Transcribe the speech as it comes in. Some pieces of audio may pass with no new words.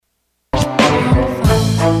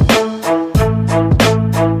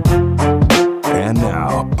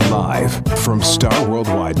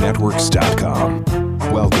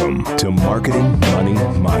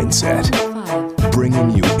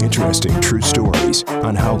stories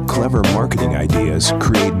on how clever marketing ideas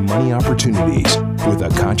create money opportunities with a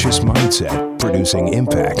conscious mindset, producing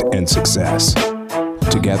impact and success.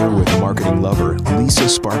 Together with marketing lover Lisa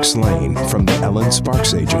Sparks Lane from the Ellen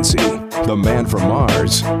Sparks Agency, the man from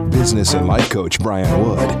Mars, business and life coach Brian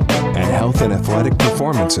Wood, and health and athletic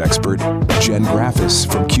performance expert Jen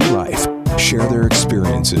Graffis from Q Life share their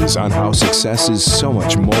experiences on how success is so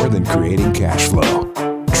much more than creating cash flow.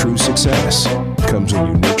 True success comes when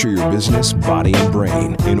you nurture your business, body, and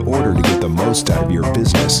brain in order to get the most out of your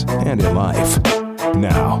business and in life.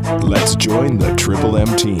 Now, let's join the Triple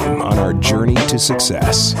M team on our journey to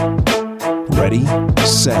success. Ready,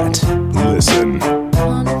 set, listen.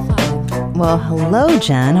 Well, hello,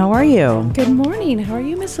 Jen. How are you? Good morning. How are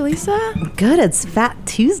you, Miss Elisa? Good. It's Fat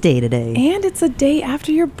Tuesday today. And it's a day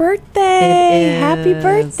after your birthday. It is. Happy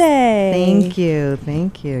birthday. Thank you.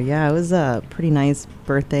 Thank you. Yeah, it was a pretty nice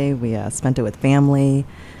birthday. We spent it with family.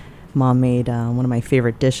 Mom made one of my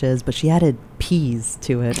favorite dishes, but she added peas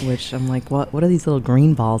to it, which I'm like, what are these little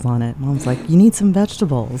green balls on it? Mom's like, you need some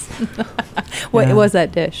vegetables. What was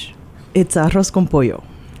that dish? It's arroz con pollo.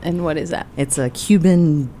 And what is that? It's a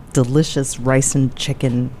Cuban delicious rice and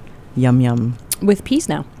chicken yum. With peas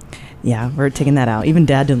now. Yeah, we're taking that out. Even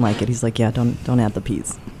Dad didn't like it. He's like, yeah, don't add the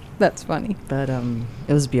peas. That's funny. But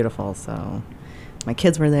it was beautiful. So my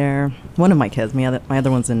kids were there. One of my kids, my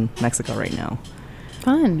other one's in Mexico right now.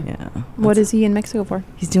 Fun. Yeah. What is he in Mexico for?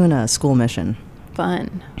 He's doing a school mission.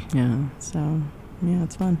 Fun. Yeah. So yeah,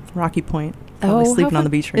 it's fun. Rocky Point. Oh, sleeping on the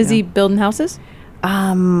beach right now. Is he building houses?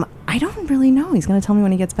 I don't really know. He's going to tell me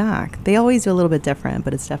when he gets back. They always do a little bit different,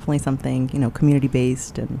 but it's definitely something,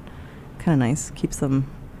 community-based and kind of nice. Keeps them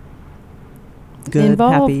good,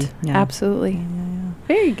 involved. happy. Yeah. Absolutely. Yeah.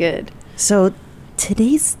 Very good. So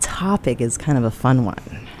today's topic is kind of a fun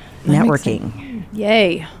one. Networking.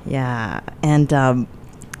 Yay. Yeah. And I'm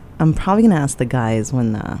probably going to ask the guys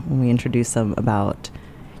when we introduce them about,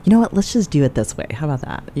 you know what, let's just do it this way. How about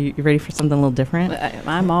that? You ready for something a little different?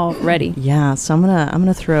 I'm all ready. Yeah, so I'm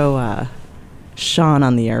gonna throw Sean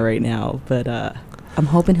on the air right now, but I'm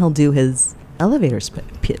hoping he'll do his elevator's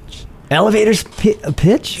pitch. Elevator's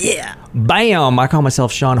pitch? Yeah. Bam! I call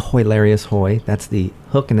myself Sean Hoylarious-Hoy. That's the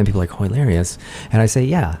hook, and then people are like, Hoylarious. And I say,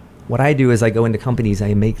 yeah. What I do is I go into companies,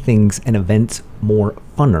 I make things and events more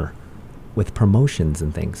funner with promotions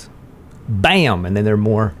and things. Bam! And then they're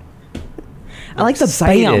more I like the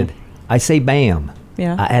excited. bam. I say bam.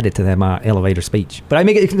 Yeah. I add it to my elevator speech. But I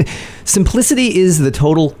make it, simplicity is the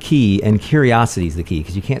total key and curiosity is the key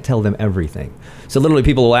because you can't tell them everything. So literally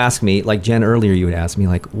people will ask me, like Jen earlier, you would ask me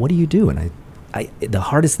like, what do you do? And I the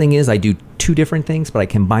hardest thing is I do two different things, but I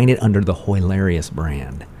combine it under the Hoylarious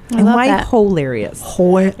brand. And why hilarious?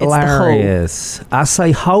 Hoylarious. I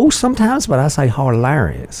say ho sometimes, but I say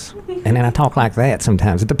hilarious. And then I talk like that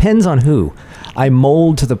sometimes. It depends on who. I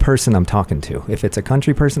mold to the person I'm talking to. If it's a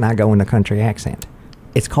country person, I go in a country accent.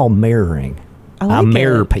 It's called mirroring. I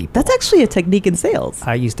mirror people. That's actually a technique in sales.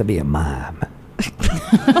 I used to be a mime.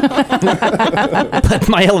 But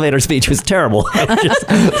my elevator speech was terrible.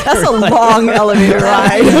 That's a long elevator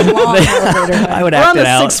ride. I would act it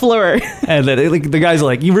out. We're on the 6th floor. And then the guy's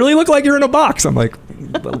like, you really look like you're in a box. I'm like,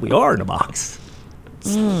 well, we are in a box.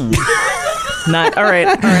 Not all right.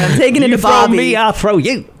 I'm taking it to Bobby. You throw me, I'll throw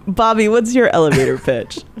you. Bobby, what's your elevator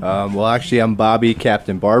pitch? Well, actually, I'm Bobby,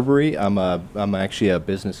 Captain Barbary. I'm actually a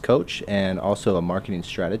business coach and also a marketing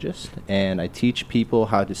strategist, and I teach people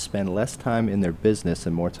how to spend less time in their business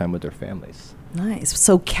and more time with their families. Nice.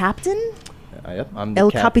 So, Captain? Yep, I'm the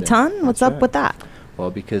El captain. Capitan? What's up with that?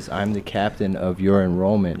 Well, because I'm the captain of your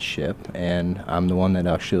enrollment ship, and I'm the one that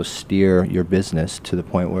actually will steer your business to the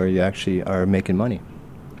point where you actually are making money.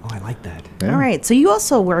 Oh, I like that. Yeah. All right. So you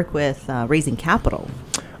also work with raising capital.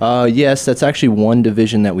 Yes, that's actually one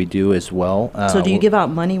division that we do as well. So do you give out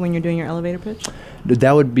money when you're doing your elevator pitch?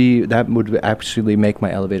 That would actually make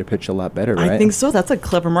my elevator pitch a lot better, right? I think so. That's a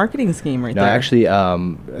clever marketing scheme right there. Actually,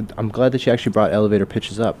 I'm glad that you actually brought elevator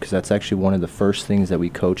pitches up because that's actually one of the first things that we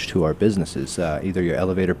coach to our businesses, either your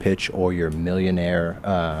elevator pitch or your millionaire,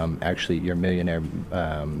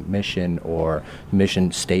 mission or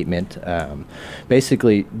mission statement.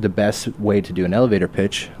 Basically, the best way to do an elevator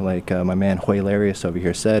pitch, like my man Hoylarious over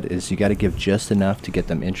here said, is you got to give just enough to get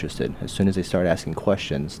them interested. As soon as they start asking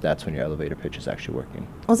questions, that's when your elevator pitch is actually working.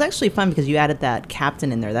 Well, it's actually fun because you added that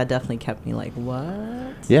captain in there. That definitely kept me like,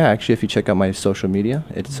 what? Yeah, actually, if you check out my social media,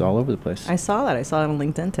 it's all over the place. I saw that. I saw it on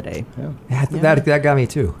LinkedIn today. Yeah, that got me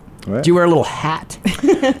too. Right. Do you wear a little hat?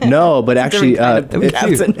 No, but actually, captain.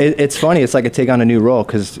 it's funny. It's like I take on a new role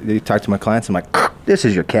because you talk to my clients. I'm like, this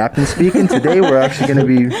is your captain speaking. Today, we're actually going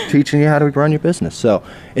to be teaching you how to run your business. So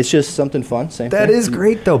it's just something fun. Same That thing. is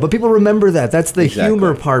great, though. But people remember that. That's the Exactly.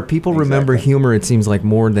 humor part. People remember Exactly. humor, it seems like,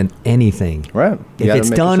 more than anything. Right. You If gotta it's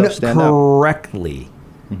make done yourself stand out. correctly,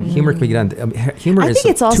 humor can be done. Humor I is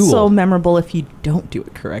think it's a also tool. memorable if you don't do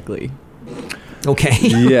it correctly. Okay.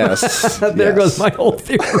 Yes. There Yes. goes my whole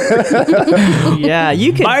theory. Yeah,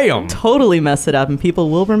 you can Bam. totally mess it up, and people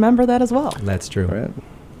will remember that as well. That's true. Right.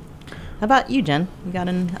 How about you, Jen? You got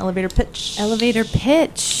an elevator pitch? Elevator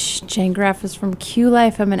pitch. Jen Graff is from Q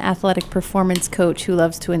Life. I'm an athletic performance coach who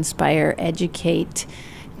loves to inspire, educate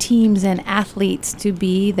teams and athletes to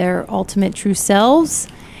be their ultimate true selves.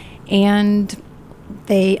 And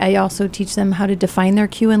I also teach them how to define their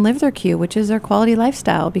Q and live their Q, which is their quality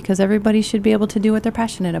lifestyle, because everybody should be able to do what they're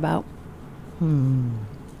passionate about. I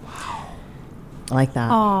like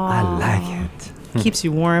that. I like it. Keeps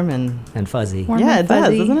you warm and And fuzzy. Warm Yeah, and it does,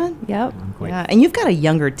 fuzzy. doesn't it? Yep. yeah, and you've got a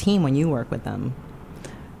younger team when you work with them.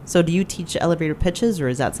 So do you teach elevator pitches, or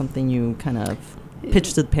is that something you kind of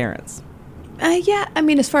pitch to the parents? Yeah, I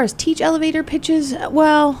mean, as far as teach elevator pitches,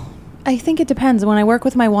 well, I think it depends. When I work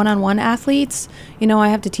with my one-on-one athletes, I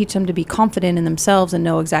have to teach them to be confident in themselves and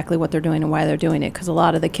know exactly what they're doing and why they're doing it. Because a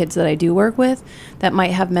lot of the kids that I do work with that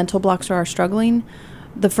might have mental blocks or are struggling,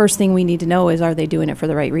 the first thing we need to know is, are they doing it for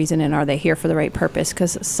the right reason and are they here for the right purpose?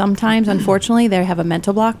 Because sometimes, unfortunately, they have a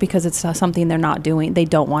mental block because it's something they're not doing. They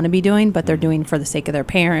don't want to be doing, but they're doing for the sake of their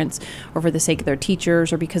parents or for the sake of their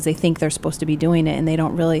teachers or because they think they're supposed to be doing it, and they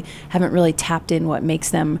haven't really tapped in what makes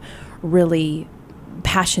them really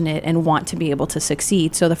passionate and want to be able to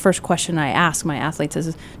succeed. So the first question I ask my athletes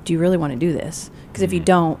is, do you really want to do this? Because if you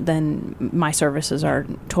don't, then my services are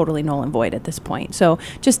totally null and void at this point. So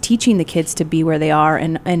just teaching the kids to be where they are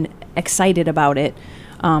and excited about it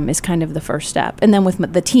is kind of the first step. And then with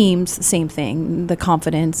the teams, same thing, the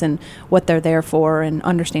confidence and what they're there for and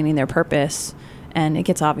understanding their purpose. And it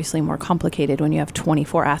gets obviously more complicated when you have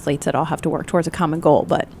 24 athletes that all have to work towards a common goal.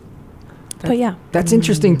 But yeah. That's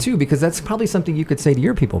interesting, too, because that's probably something you could say to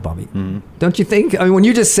your people, Bobby. Don't you think? I mean, when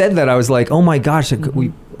you just said that, I was like, oh, my gosh,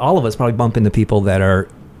 all of us probably bump into people that are,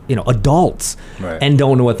 adults Right. and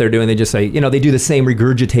don't know what they're doing. They just say, they do the same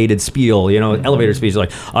regurgitated spiel, elevator speech,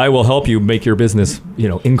 like, I will help you make your business,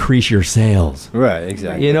 increase your sales. Right.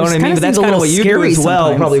 Exactly. You know what I Which mean? kinda But that's seems a kind of little what you do scary as well,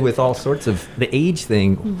 sometimes. probably with all sorts of the age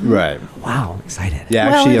thing. Right. Wow, excited. Yeah,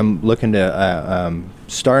 Well, actually, I'm looking to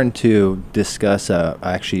starting to discuss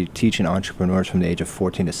actually teaching entrepreneurs from the age of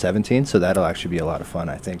 14 to 17. So that'll actually be a lot of fun,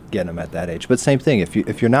 I think, getting them at that age. But same thing,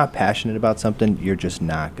 if you're not passionate about something, you're just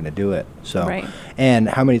not going to do it. So, Right. And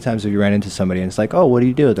how many times have you ran into somebody and it's like, oh, what do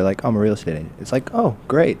you do? They're like, I'm a real estate agent. It's like, oh,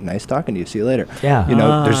 great, nice talking to you. See you later. Yeah.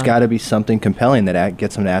 There's got to be something compelling that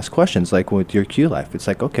gets them to ask questions. Like with your Q Life, it's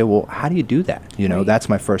like, okay, well, how do you do that? Right. That's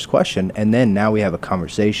my first question, and then now we have a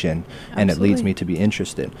conversation, and it leads Absolutely. me to be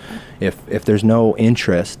interested. If there's no interest,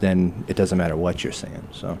 then it doesn't matter what you're saying.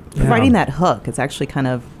 So Providing that hook, it's actually kind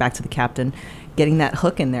of back to the captain, getting that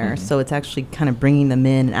hook in there. So it's actually kind of bringing them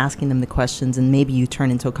in and asking them the questions, and maybe you turn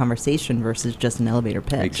into a conversation versus just an elevator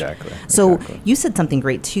pitch. Exactly. So Exactly. you said something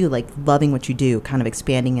great too, like loving what you do, kind of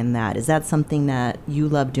expanding in that. Is that something that you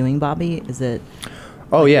love doing, Bobby? Is it?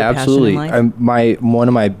 Oh like yeah, your passion in absolutely. life? One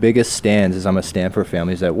of my biggest stands is I'm a stand for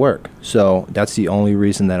families at work. So that's the only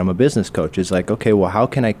reason that I'm a business coach. Is like, okay, well, how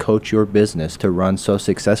can I coach your business to run so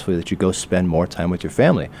successfully that you go spend more time with your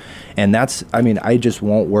family? And I just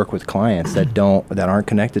won't work with clients that aren't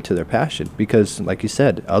connected to their passion, because, like you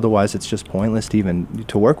said, otherwise it's just pointless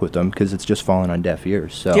to work with them because it's just falling on deaf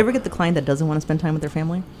ears. So Do you ever get the client that doesn't want to spend time with their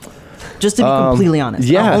family? Just to be completely honest.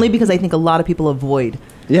 yeah. Only because I think a lot of people avoid.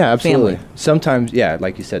 Yeah, absolutely. family. Sometimes, yeah,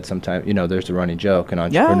 like you said, sometimes, there's a running joke. An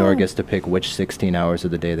entrepreneur Yeah. gets to pick which 16 hours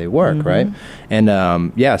of the day they work, Mm-hmm. right?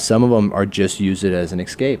 And, some of them are just use it as an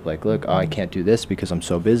escape. Like, look, I can't do this because I'm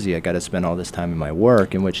so busy. I got to spend all this time in my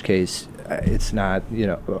work, in which case it's not,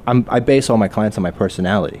 I base all my clients on my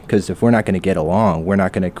personality, because if we're not going to get along, we're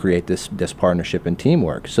not going to create this partnership and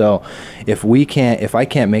teamwork. So if I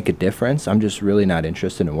can't make a difference, I'm just really not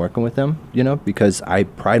interested in working with them, because I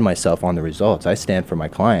pride myself on the results. I stand for my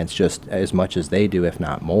clients just as much as they do, if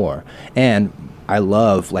not more. And I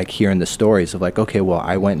love hearing the stories of okay, well,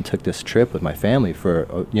 I went and took this trip with my family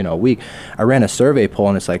for a week. I ran a survey poll,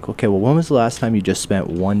 and it's like, okay, well, when was the last time you just spent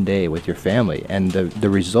one day with your family? And the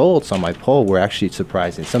results on my poll were actually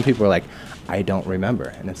surprising. Some people were like, I don't remember,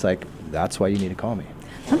 and it's like, that's why you need to call me.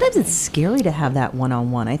 sometimes it's scary to have that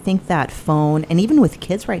one-on-one. I think that phone, and even with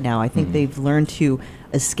kids right now, I think they've learned to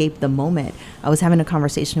escape the moment. I was having a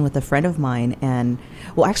conversation with a friend of mine, and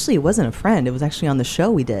well, actually it wasn't a friend, it was actually on the show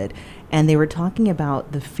we did, and they were talking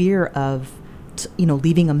about the fear of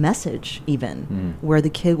leaving a message, even where the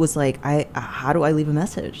kid was like, how do I leave a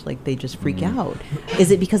message? Like, they just freak out. Is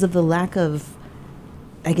it because of the lack of,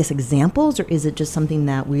 I guess, examples, or is it just something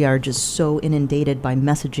that we are just so inundated by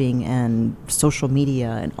messaging and social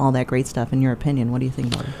media and all that great stuff? In your opinion, what do you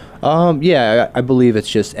think about it? Yeah, I believe it's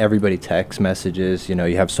just everybody text messages. You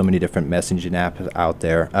have so many different messaging apps out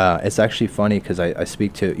there. It's actually funny because I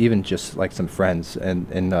speak to even just like some friends, and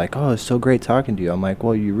they're like, oh, it's so great talking to you. I'm like,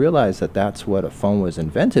 well, you realize that that's what a phone was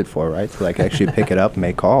invented for, right? To like actually pick it up and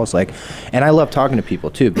make calls. Like, and I love talking to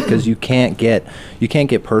people too, because you can't get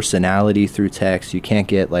personality through text. You can't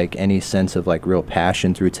get like any sense of like real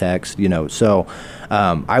passion through text. So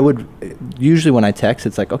I would usually, when I text,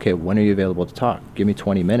 it's like, okay, when are you available to talk? Give me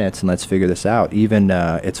 20 minutes and let's figure this out. Even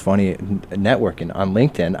it's funny, networking on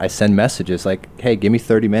LinkedIn, I send messages like, hey, give me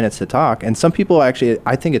 30 minutes to talk. And some people actually,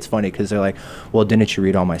 I think it's funny because they're like, well, didn't you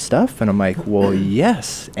read all my stuff? And I'm like, well,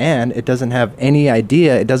 yes. And it doesn't have any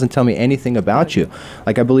idea. It doesn't tell me anything about you.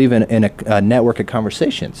 Like, I believe in a network of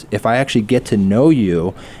conversations. If I actually get to know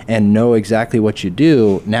you and know exactly what you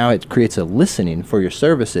do, now it creates a listening for your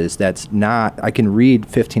services that's not, I can read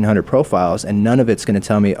 1,500 profiles and none of it's going to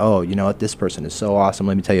tell me, oh, you know what, this person is so awesome,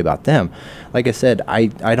 let me tell you about them. Like I said, I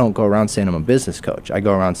don't go around saying I'm a business coach. I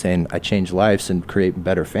go around saying I change lives and create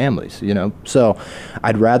better families, So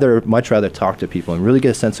I'd much rather talk to people and really get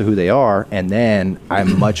a sense of who they are, and then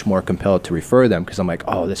I'm much more compelled to refer them because I'm like,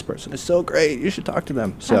 oh, this person is so great, you should talk to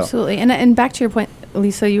them. So. Absolutely. And back to your point,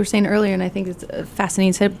 Lisa, you were saying earlier, and I think it's a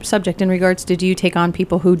fascinating subject in regards to, do you take on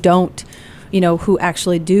people who don't, who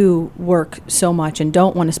actually do work so much and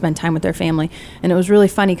don't want to spend time with their family? And it was really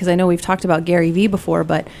funny because I know we've talked about Gary Vee before,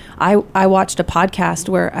 but I watched a podcast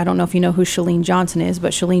where, I don't know if you know who Chalene Johnson is,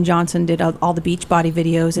 but Chalene Johnson did all the Beachbody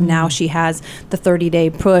videos, and now she has the 30-day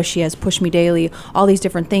push. She has Push Me Daily, all these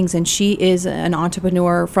different things. And she is an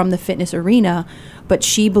entrepreneur from the fitness arena, but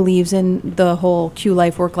she believes in the whole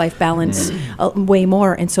Q-life, work-life balance way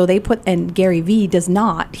more. And so and Gary Vee does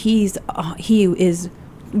not. He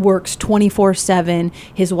works 24/7.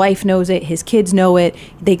 His wife knows it. His kids know it.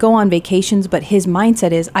 They go on vacations, but his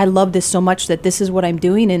mindset is, I love this so much that this is what I'm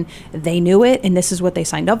doing, and they knew it, and this is what they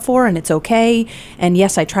signed up for, and it's okay. And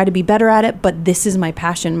yes, I try to be better at it, but this is my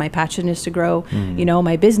passion. My passion is to grow,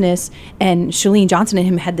 my business. And Chalene Johnson and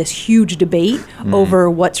him had this huge debate over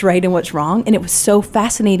what's right and what's wrong. And it was so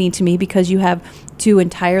fascinating to me because you have two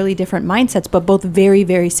entirely different mindsets, but both very,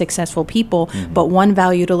 very successful people. But one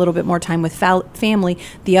valued a little bit more time with family.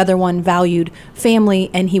 The other one valued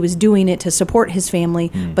family, and he was doing it to support his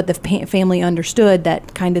family. But the family understood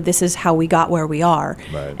that kind of this is how we got where we are.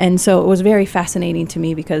 Right. And so it was very fascinating to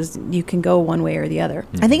me because you can go one way or the other.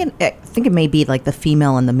 I think it may be like the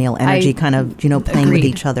female and the male energy playing with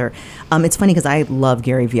each other. It's funny because I love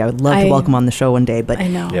Gary Vee. I would love to welcome on the show one day, but I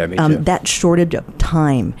know. Yeah, me too. That shortage of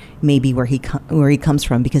time may be where he comes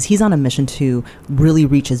from, because he's on a mission to really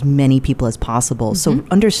reach as many people as possible. So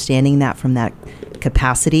understanding that from that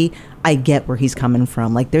capacity, I get where he's coming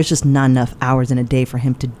from. Like, there's just not enough hours in a day for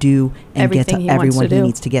him to do and everything get to everyone he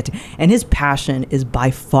needs to get to. And his passion is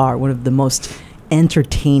by far one of the most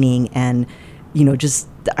entertaining, and just,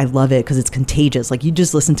 I love it because it's contagious. Like, you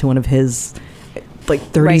just listen to one of his like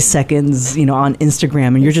 30 seconds, on Instagram,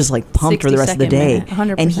 and you're just like pumped for the rest of the day. Minute,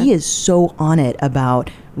 100%. And he is so on it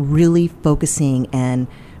about really focusing and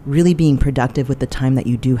really being productive with the time that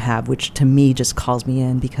you do have, which to me just calls me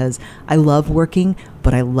in, because I love working,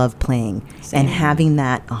 but I love playing. Same. And having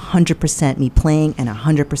that 100% me playing and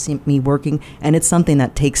 100% me working, and it's something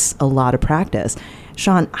that takes a lot of practice.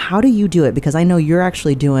 Sean, how do you do it? Because I know you're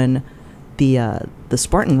actually doing the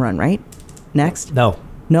Spartan run, right? Next?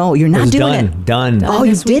 No, you're not doing it. Done. Oh,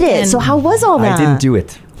 you did it. So how was all that? I didn't do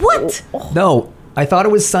it. What? No, I thought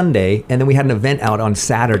it was Sunday, and then we had an event out on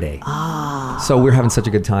Saturday. So we were having such a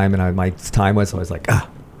good time, and my time was, so I was like,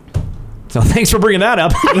 So thanks for bringing that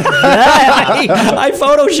up. I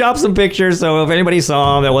photoshopped some pictures, so if anybody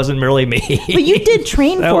saw them, that wasn't really me. But you did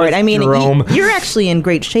train for it. I mean, you're actually in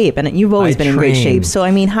great shape, and you've always been in great shape. So,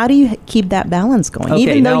 I mean, how do you keep that balance going? Okay,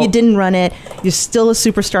 even though you didn't run it, you're still a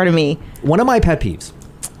superstar to me. One of my pet peeves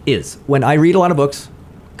is when I read a lot of books.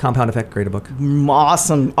 Compound Effect, great a book.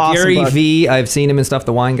 Awesome Gary book. Vee, I've seen him and stuff,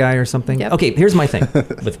 the wine guy or something. Yep. Okay, here's my thing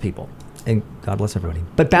with people. And God bless everybody.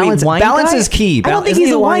 But balance is key. I don't think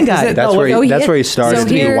he's a wine guy. That's where he started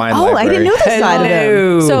to be a wine library. I didn't know this side of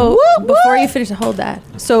him. So before you finish, hold that.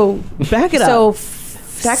 So back it up.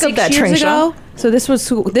 So back up that train, Sean. So this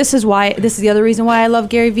is the other reason why I love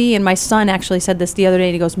Gary Vee. And my son actually said this the other day.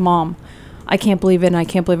 And he goes, "Mom, I can't believe it, and I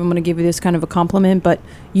can't believe I'm going to give you this kind of a compliment, but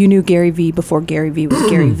you knew Gary Vee before Gary Vee was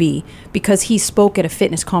Gary Vee, because he spoke at a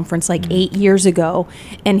fitness conference like 8 years ago,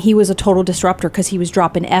 and he was a total disruptor because he was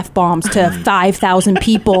dropping F-bombs to 5,000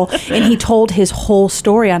 people, and he told his whole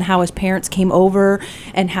story on how his parents came over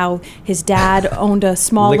and how his dad owned a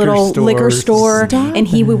small liquor store, and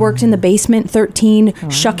he worked in the basement 13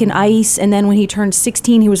 shucking ice, and then when he turned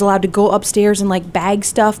 16, he was allowed to go upstairs and like bag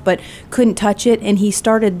stuff, but couldn't touch it, and he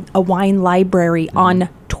started a wine library on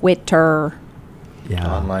Twitter.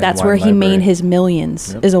 Yeah. Online That's wine where he library. made his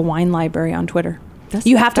millions, Yep. is a wine library on Twitter. That's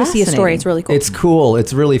You have to see a story. fascinating. It's really cool. It's cool.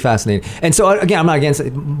 It's really fascinating. And so, again, I'm not against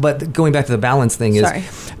it, but going back to the balance thing is... Sorry.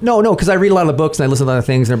 No, because I read a lot of books and I listen to a lot of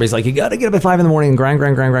things, and everybody's like, you got to get up at 5 in the morning and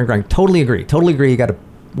grind. Totally agree. You got to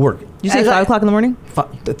work. You say 5 o'clock in the morning?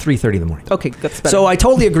 3:30 in the morning. Okay, that's better. So I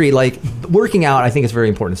totally agree. Like, working out, I think is very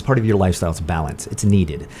important. It's part of your lifestyle. It's balance. It's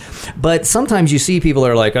needed. But sometimes you see people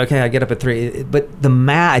are like, okay, I get up at 3. But the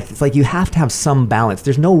math, it's like you have to have some balance.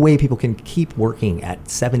 There's no way people can keep working at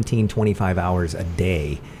 17, 25 hours a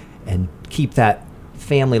day and keep that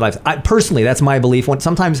family life. Personally, that's my belief.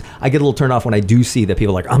 Sometimes I get a little turned off when I do see that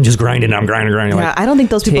people are like, I'm just grinding. Yeah, Like, I don't think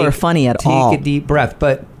those people are funny at all. Take a deep breath.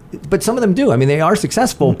 But some of them do. I mean, they are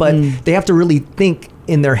successful, but they have to really think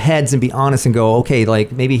in their heads and be honest and go, okay,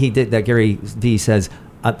 like maybe he did that. Gary Vee says,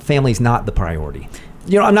 family's not the priority.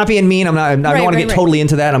 You know, I'm not being mean. I don't want to get totally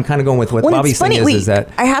into that. I'm kind of going with what Bobby's saying is that...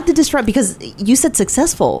 I have to disrupt because you said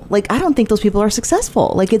successful. Like, I don't think those people are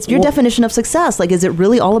successful. Like, it's your definition of success. Like, is it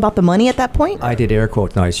really all about the money at that point? I did air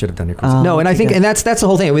quotes. No, I should have done air quotes. Oh, no, and I think, good. and that's the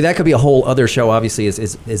whole thing. I mean, that could be a whole other show, obviously, is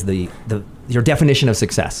the your definition of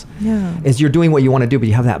success. Yeah. Is you're doing what you want to do, but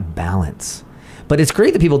you have that balance. But it's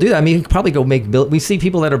great that people do that. I mean, you could probably go we see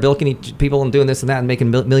people that are bilking people and doing this and that and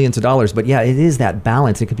making millions of dollars. But yeah, it is that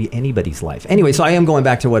balance. It could be anybody's life. Anyway, so I am going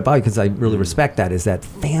back to what Bobby, because I really respect that, is that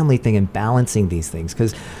family thing and balancing these things.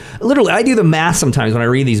 Because literally, I do the math sometimes when I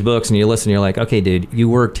read these books and you listen, you're like, okay, dude, you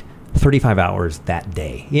worked 35 hours that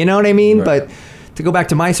day. You know what I mean? Right. But to go back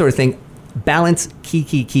to my sort of thing, balance,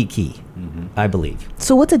 key, I believe.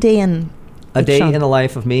 So what's a day in... A day Sean. in the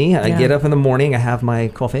life of me. I Yeah. get up in the morning. I have my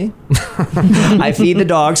coffee. I feed the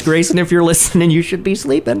dogs. Grayson, if you're listening, you should be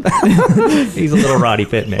sleeping. He's a little Roddy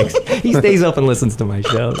Pitt mix. He stays up and listens to my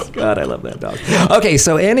shows. God, I love that dog. Okay,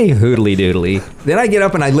 so any hoodly doodly. Then I get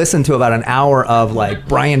up and I listen to about an hour of like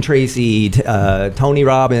Brian Tracy, Tony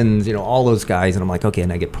Robbins, you know, all those guys. And I'm like, okay,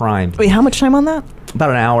 and I get primed. Wait, how much time on that? About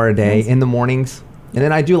an hour a day in the mornings. And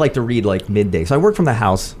then I do like to read like midday. So I work from the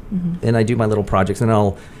house and I do my little projects and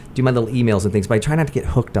I'll do my little emails and things, but I try not to get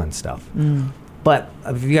hooked on stuff. But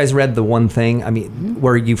have you guys read The One Thing? I mean,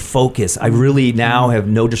 where you focus. I really now have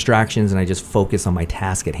no distractions and I just focus on my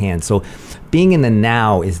task at hand. So being in the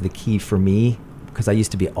now is the key for me, because I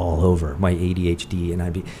used to be all over my ADHD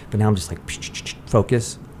but now I'm just like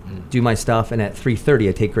focus, do my stuff. And at 3:30,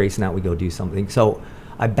 I take Grayson out, we go do something. So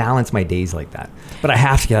I balance my days like that. But I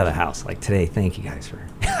have to get out of the house. Like today, thank you guys for...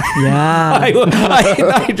 Yeah.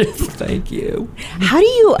 I just thank you. How do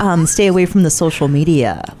you stay away from the social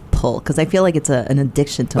media pull? Because I feel like it's an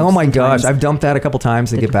addiction to... Oh my sometimes. gosh, I've dumped that a couple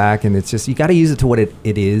times to get back, and it's just, you got to use it to what it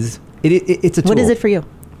is. It's a tool. What is it for you?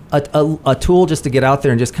 A tool just to get out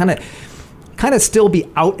there and just kind of still be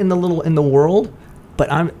out in the world,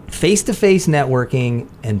 but I'm face-to-face networking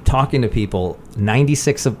and talking to people.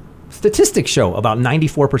 Statistics show about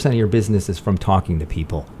 94% of your business is from talking to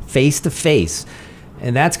people face to face.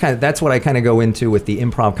 And that's what I kind of go into with the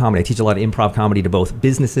improv comedy. I teach a lot of improv comedy to both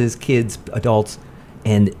businesses, kids, adults,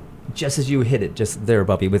 and just as you hit it just there,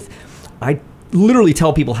 Bubby, I literally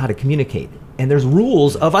tell people how to communicate. And there's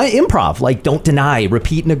rules of improv, like don't deny,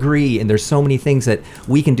 repeat and agree. And there's so many things that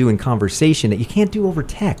we can do in conversation that you can't do over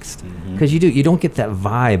text, because you don't get that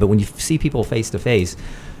vibe. But when you see people face to face,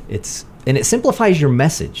 it simplifies your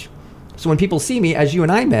message. So when people see me, as you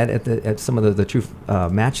and I met at some of the Truth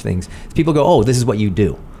Match things, people go, oh, this is what you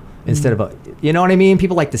do. Instead of, you know what I mean?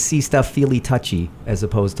 People like to see stuff feely touchy, as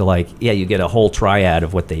opposed to like, yeah, you get a whole triad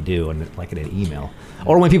of what they do and like in an email.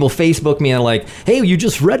 Or when people Facebook me and are like, hey, you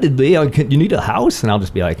just redded me, you need a house? And I'll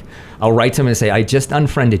just be like, I'll write to them and say, I just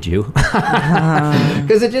unfriended you.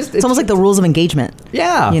 Because it's almost like the rules of engagement.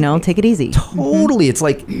 Yeah. You know, take it easy. Totally. It's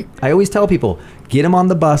like, I always tell people, get them on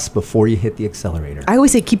the bus before you hit the accelerator. I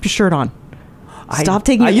always say, keep your shirt on. Stop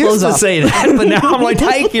taking your clothes off. I used to say that, but now I'm like,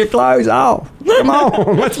 take your clothes off. Come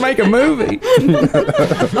on, let's make a movie.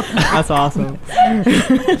 That's awesome.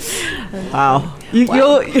 Wow. You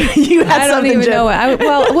had I don't something, even Jen. know.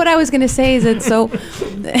 Well, what I was going to say is it's so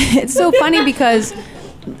funny because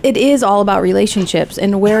it is all about relationships,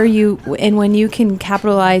 and when you can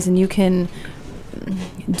capitalize and you can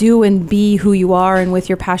do and be who you are and with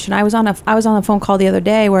your passion. I was on a phone call the other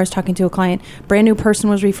day where I was talking to a client. Brand new person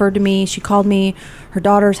was referred to me. She called me. Her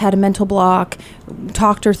daughter's had a mental block.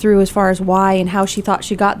 Talked her through as far as why and how she thought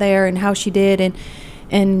she got there and how she did.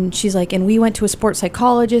 And she's like, and we went to a sports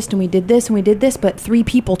psychologist and we did this, but 3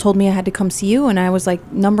 people told me I had to come see you. And I was like,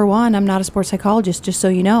 number one, I'm not a sports psychologist, just so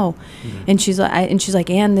you know. Mm-hmm. And she's like,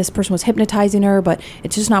 and this person was hypnotizing her, but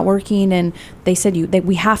it's just not working. And they said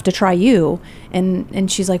we have to try you. And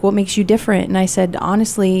she's like, what makes you different? And I said,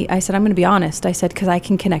 honestly, I'm going to be honest. I said, because I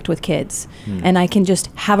can connect with kids and I can just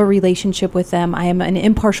have a relationship with them. I am an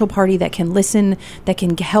impartial party that can listen, that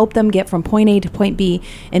can help them get from point A to point B.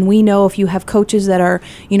 And we know if you have coaches that are,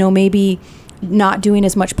 maybe not doing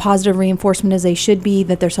as much positive reinforcement as they should be,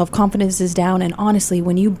 that their self-confidence is down. And honestly,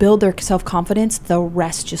 when you build their self-confidence, the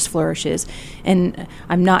rest just flourishes. And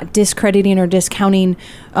I'm not discrediting or discounting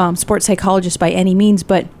sports psychologists by any means,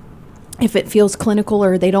 but if it feels clinical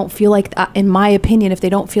or they don't feel like, in my opinion, if they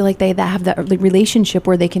don't feel like they have that relationship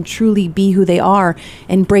where they can truly be who they are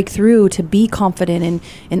and break through to be confident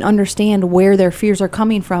and understand where their fears are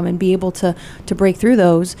coming from and be able to break through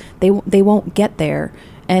those, they won't get there.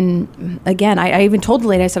 And again, I even told the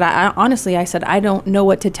lady, I said, honestly, I don't know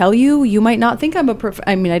what to tell you. You might not think I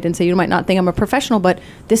didn't say you might not think I'm a professional, but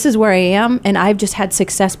this is where I am. And I've just had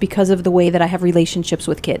success because of the way that I have relationships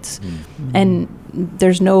with kids. Mm-hmm. And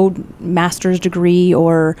there's no master's degree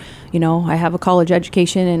or, I have a college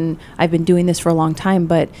education and I've been doing this for a long time,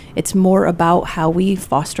 but it's more about how we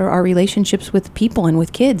foster our relationships with people and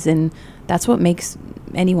with kids. And that's what makes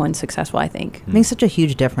anyone successful, I think. It makes such a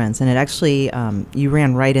huge difference. And it actually, you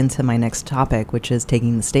ran right into my next topic, which is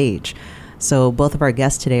taking the stage. So both of our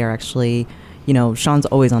guests today are actually, Sean's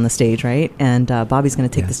always on the stage, right? And Bobby's going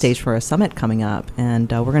to take the stage for a summit coming up.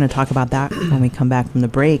 And we're going to talk about that when we come back from the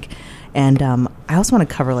break. And I also want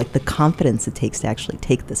to cover the confidence it takes to actually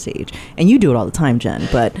take the stage. And you do it all the time, Jen,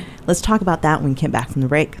 but let's talk about that when we get back from the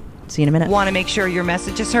break. See you in a minute. Want to make sure your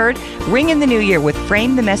message is heard? Ring in the new year with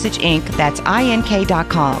Frame the Message Inc. That's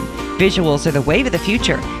INK.com. Visuals are the wave of the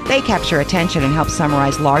future. They capture attention and help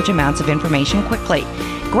summarize large amounts of information quickly.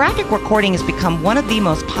 Graphic recording has become one of the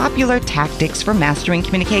most popular tactics for mastering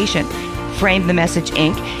communication. Frame the Message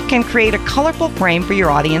Inc. can create a colorful frame for your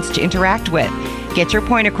audience to interact with. Get your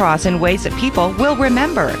point across in ways that people will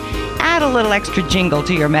remember. Add a little extra jingle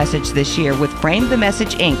to your message this year with Frame the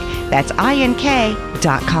Message Inc. That's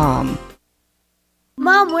INK.com.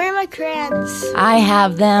 Mom, where are my crayons? I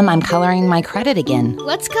have them. I'm coloring my credit again.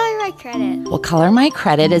 What's Color My Credit? Well, Color My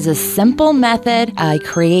Credit is a simple method I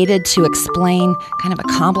created to explain kind of a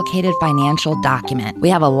complicated financial document. We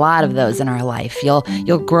have a lot of those in our life. You'll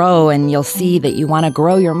grow and you'll see that you want to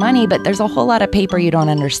grow your money, but there's a whole lot of paper you don't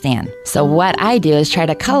understand. So what I do is try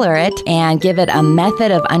to color it and give it a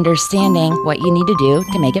method of understanding what you need to do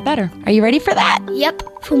to make it better. Are you ready for that? Yep.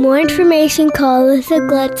 For more information, call Alyssa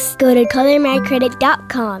Glutz. Go to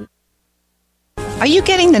colormycredit.com. Are you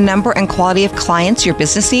getting the number and quality of clients your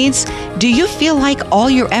business needs? Do you feel like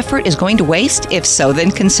all your effort is going to waste? If so,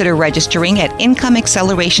 then consider registering at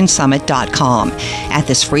IncomeAccelerationSummit.com. At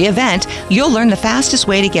this free event, you'll learn the fastest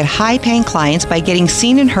way to get high-paying clients by getting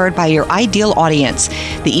seen and heard by your ideal audience.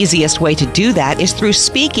 The easiest way to do that is through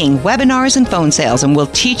speaking, webinars, and phone sales, and we'll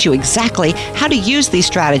teach you exactly how to use these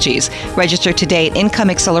strategies. Register today at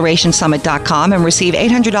IncomeAccelerationSummit.com and receive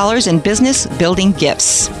 $800 in business building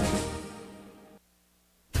gifts.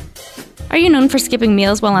 Are you known for skipping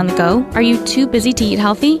meals while on the go? Are you too busy to eat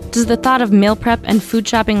healthy? Does the thought of meal prep and food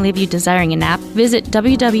shopping leave you desiring a nap? Visit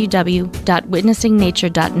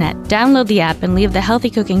www.witnessingnature.net. Download the app and leave the healthy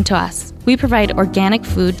cooking to us. We provide organic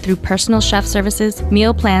food through personal chef services,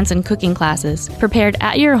 meal plans, and cooking classes, prepared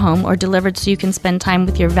at your home or delivered so you can spend time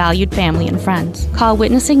with your valued family and friends. Call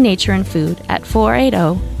Witnessing Nature and Food at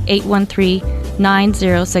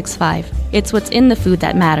 480-813-9065. It's what's in the food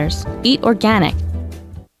that matters. Eat organic.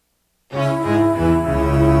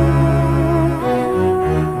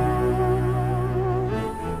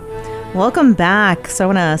 Welcome back. So I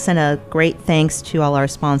want to send a great thanks to all our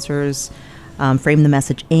sponsors, Frame the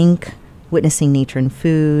Message Inc., Witnessing Nature and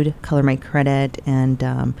Food, Color My Credit, and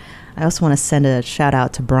I also want to send a shout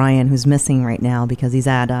out to Brian, who's missing right now because he's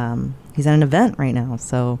at an event right now.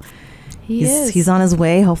 So he's on his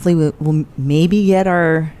way. Hopefully we'll maybe get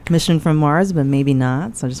our mission from Mars, but maybe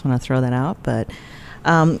not. So I just want to throw that out. But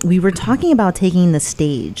we were talking about taking the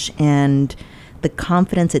stage and the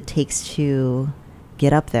confidence it takes to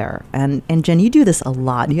get up there. And Jen, you do this a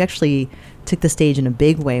lot. You actually took the stage in a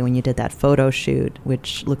big way when you did that photo shoot,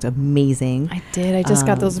 which looked amazing. I did. I just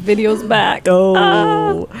got those videos back.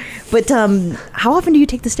 But how often do you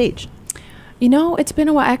take the stage? You know, it's been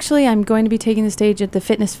a while. Actually, I'm going to be taking the stage at the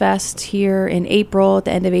Fitness Fest here in April, at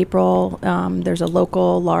the end of April. There's a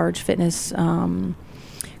local large fitness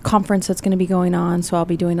conference that's going to be going on, so I'll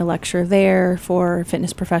be doing a lecture there for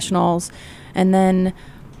fitness professionals. And then,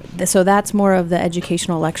 so that's more of the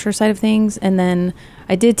educational lecture side of things. And then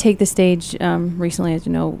I did take the stage recently, as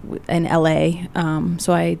you know, in LA.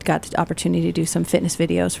 So I got the opportunity to do some fitness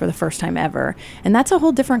videos for the first time ever. And that's a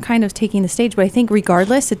whole different kind of taking the stage. But I think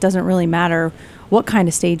regardless, it doesn't really matter what kind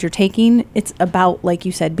of stage you're taking. It's about, like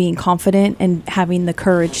you said, being confident and having the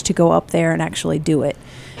courage to go up there and actually do it.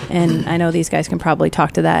 And I know these guys can probably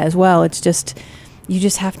talk to that as well. It's just, you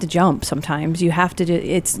just have to jump sometimes. You have to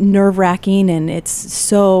it's nerve-wracking, and it's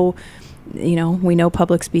so, you know, we know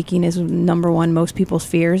public speaking is number one most people's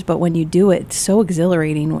fears, but when you do it, it's so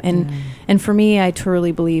exhilarating. And for me, I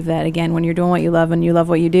truly believe that, again, when you're doing what you love and you love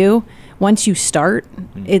what you do, once you start,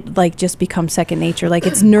 it like just becomes second nature. Like,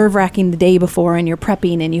 it's nerve-wracking the day before, and you're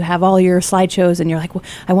prepping and you have all your slideshows, and you're like, well,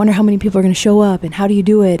 I wonder how many people are going to show up and how do you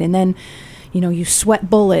do it? And then, you know, you sweat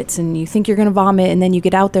bullets and you think you're going to vomit, and then you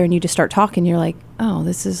get out there and you just start talking. You're like, oh,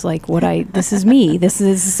 this is like this is me. This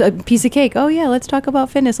is a piece of cake. Oh yeah, let's talk about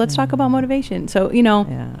fitness. Let's talk about motivation. So, you know.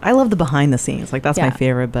 Yeah. I love the behind the scenes. Like, that's my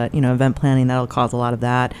favorite, but, you know, event planning, that'll cause a lot of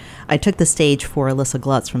that. I took the stage for Alyssa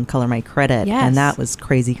Glutz from Color My Credit. Yes. And that was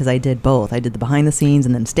crazy because I did both. I did the behind the scenes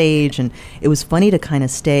and then stage, and it was funny to kind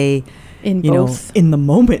of stay in both, in the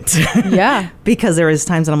moment. Yeah. Because there was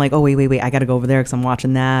times that I'm like, oh, wait, I got to go over there because I'm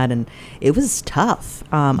watching that. And it was tough.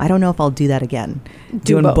 I don't know if I'll do that again.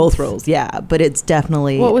 Doing both roles. Yeah. But it's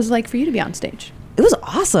definitely. What was it like for you to be on stage? It was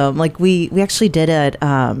awesome. Like, we actually did it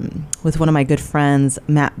with one of my good friends,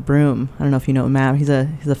 Matt Broom. I don't know if you know Matt. He's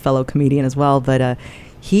a fellow comedian as well. But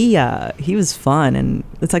he was fun, and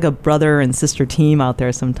it's like a brother and sister team out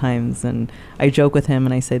there sometimes. And I joke with him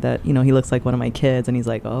and I say that, you know, he looks like one of my kids, and he's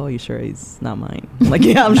like, oh, you sure he's not mine? I'm like,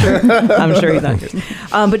 yeah, I'm sure he's not yours.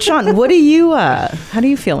 But Sean, what do you how do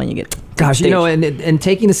you feel when you get gosh, you know, and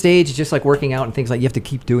taking the stage is just like working out and things. Like, you have to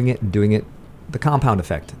keep doing it and doing it. The compound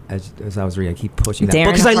effect, as I was reading, I keep pushing that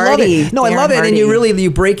because I love it. No, I love it, and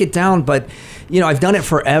you break it down. But, you know, I've done it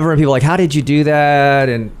forever, and people are like, how did you do that?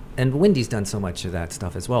 And Wendy's done so much of that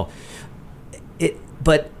stuff as well.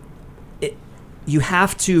 You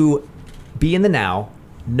have to be in the now,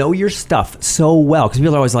 know your stuff so well, because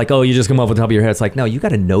people are always like, oh, you just come up with the top of your head. It's like, no, you got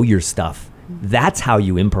to know your stuff. That's how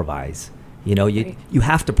you improvise. You know, you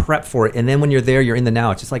have to prep for it, and then when you're there, you're in the now.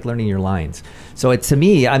 It's just like learning your lines. So to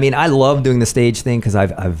me, I mean, I love doing the stage thing because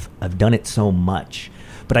I've done it so much.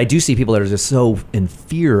 But I do see people that are just so in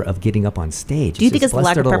fear of getting up on stage. Do you think it's the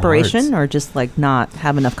lack of preparation, or just like not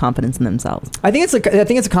have enough confidence in themselves? I think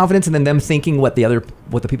it's a confidence in them thinking what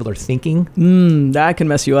the people are thinking. That can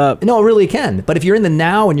mess you up. No, it really can. But if you're in the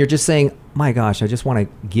now and you're just saying, my gosh, I just want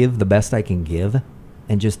to give the best I can give,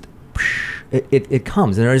 and just it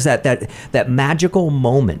comes, and there's that magical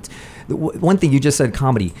moment. One thing you just said,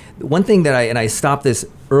 comedy. One thing that I stopped this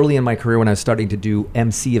early in my career when I was starting to do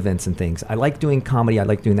MC events and things. I like doing comedy. I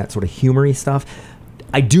like doing that sort of humory stuff.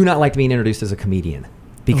 I do not like being introduced as a comedian,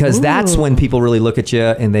 because that's when people really look at you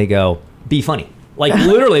and they go, be funny. Like,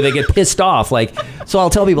 literally, they get pissed off. Like, so I'll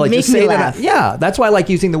tell people, like, just say that. Yeah, that's why I like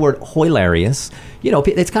using the word Hoylarious. You know,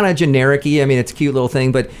 it's kind of generic-y. I mean, it's a cute little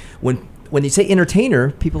thing, but when you say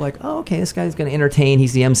entertainer, people are like, oh, okay, this guy's going to entertain.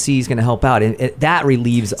 He's the MC. He's going to help out. And that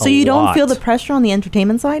relieves a lot. So you don't feel the pressure on the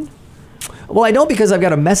entertainment side? Well, I don't, because I've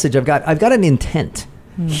got a message. I've got an intent.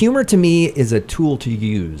 Humor to me is a tool to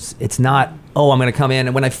use. It's not, oh, I'm going to come in.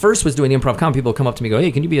 And when I first was doing improv comedy, people would come up to me and go,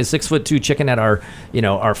 hey, can you be a 6'2" chicken at our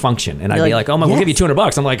function? And I'd be like, oh, we'll give you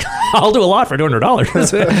 $200. I'm like, I'll do a lot for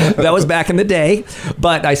 $200. That was back in the day.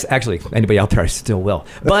 But anybody out there, I still will.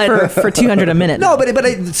 But for $200 a minute. No, but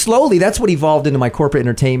slowly, that's what evolved into my corporate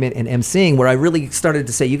entertainment and emceeing, where I really started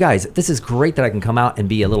to say, you guys, this is great that I can come out and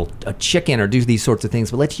be a chicken or do these sorts of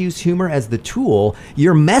things, but let's use humor as the tool.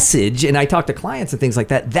 Your message, and I talk to clients and things like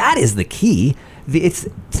that, that is the key.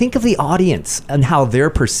 Think of the audience and how they're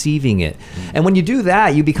perceiving it. And when you do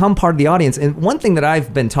that, you become part of the audience. And one thing that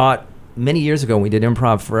I've been taught many years ago when we did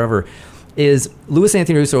improv forever is Louis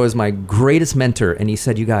Anthony Russo is my greatest mentor. And he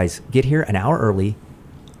said, you guys, get here an hour early,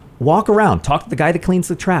 walk around, talk to the guy that cleans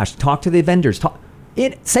the trash, talk to the vendors,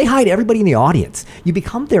 say hi to everybody in the audience. You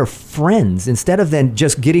become their friends instead of then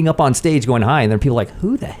just getting up on stage going hi. And then people are like,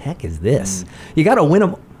 who the heck is this? You got to win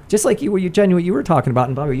them. Just like Jen, what you were talking about,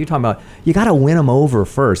 and Bobby, what you were talking about, you got to win them over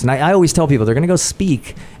first. And I always tell people, they're going to go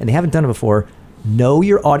speak, and they haven't done it before, know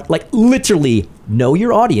your like literally know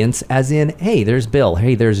your audience, as in, hey, there's Bill,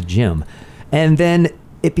 hey, there's Jim, and then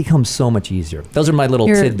it becomes so much easier. Those are my little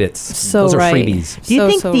tidbits. So those are right. freebies. Do you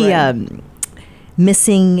think the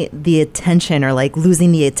missing the attention or like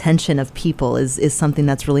losing the attention of people is something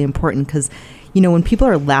that's really important? Because, you know, when people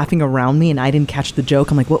are laughing around me and I didn't catch the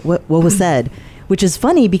joke, I'm like, what was said? Which is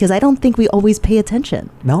funny because I don't think we always pay attention.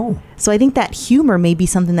 No. So I think that humor may be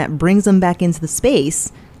something that brings them back into the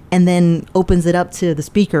space and then opens it up to the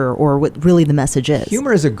speaker or what really the message is.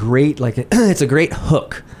 Humor is a great, it's a great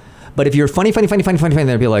hook. But if you're funny,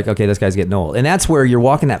 they'll be like, okay, this guy's getting old. And that's where you're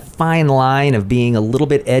walking that fine line of being a little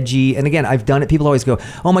bit edgy. And again, I've done it. People always go,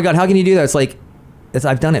 oh my God, how can you do that? It's like,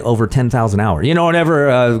 I've done it over 10,000 hours. You know, whatever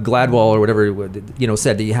Gladwell or whatever, you know,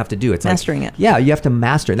 said that you have to do. It's mastering like, it. Yeah, you have to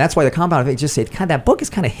master it. And that's why the compound effect just said, that book has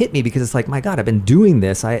kind of hit me because it's like, my God, I've been doing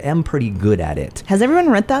this. I am pretty good at it. Has everyone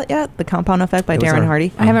read that yet? The Compound Effect by Darren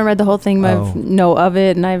Hardy? I haven't read the whole thing, but I know of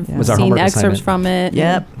it, and I've seen excerpts from it.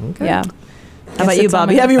 Yep. Okay. Yeah. How about you,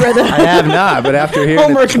 Bobby? Have you read that? I have not, but after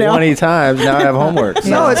hearing it 20 times, now I have homework. So.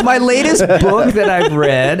 No, it's my latest book that I've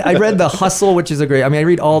read. I read The Hustle, which is a great... I mean, I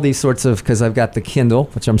read all these sorts of... Because I've got the Kindle,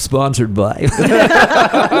 which I'm sponsored by.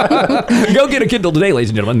 Go get a Kindle today,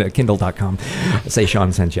 ladies and gentlemen, at Kindle.com. Say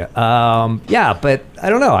Sean sent you. Yeah, but I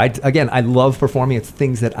don't know. I love performing. It's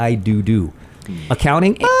things that I do.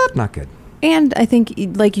 Accounting, not good. And I think,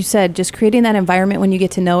 like you said, just creating that environment when you get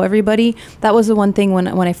to know everybody. That was the one thing when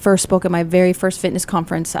I first spoke at my very first fitness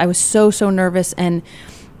conference. I was so nervous, and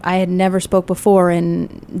I had never spoke before,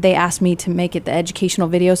 and they asked me to make it the educational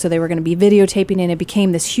video, so they were going to be videotaping, and it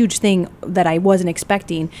became this huge thing that I wasn't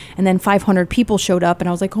expecting. And then 500 people showed up, and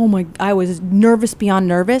I was like, I was nervous beyond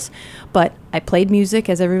nervous, but I played music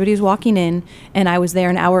as everybody was walking in, and I was there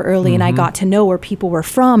an hour early, and I got to know where people were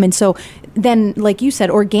from. And so then, like you said,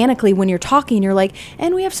 organically, when you're talking, you're like,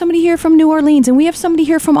 and we have somebody here from New Orleans, and we have somebody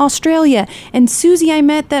here from Australia, and Susie I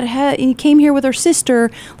met that came here with her sister.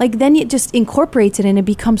 Like, then it just incorporates it, and it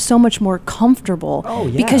becomes so much more comfortable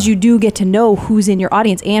because you do get to know who's in your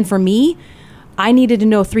audience. And for me, I needed to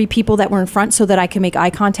know 3 people that were in front so that I could make eye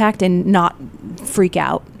contact and not freak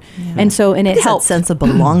out. Yeah. And it helps. That sense of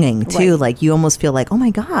belonging too. Right. Like you almost feel like, oh my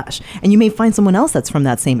gosh. And you may find someone else that's from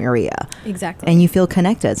that same area. Exactly. And you feel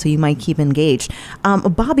connected. So you might keep engaged.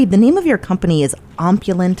 Bobby, the name of your company is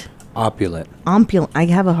Opulent. I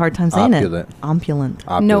have a hard time saying it. Opulent.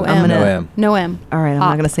 No M. No M. All right, I'm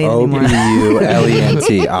not going to say it anymore.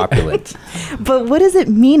 Opulent. Opulent. But what does it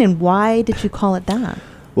mean, and why did you call it that?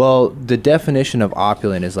 Well, the definition of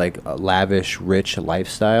opulent is like a lavish, rich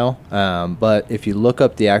lifestyle. But if you look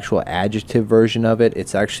up the actual adjective version of it,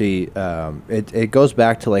 it's actually, it goes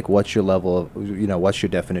back to like what's your level of, what's your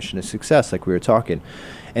definition of success, like we were talking.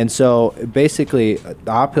 And so basically,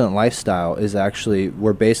 the opulent lifestyle is actually,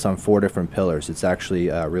 we're based on 4 different pillars. It's actually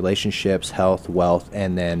relationships, health, wealth,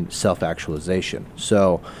 and then self-actualization.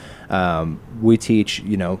 So we teach,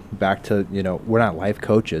 back to, we're not life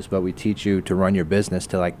coaches, but we teach you to run your business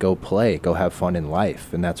to like go play, go have fun in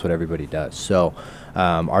life. And that's what everybody does. So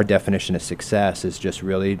our definition of success is just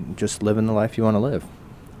really just living the life you want to live.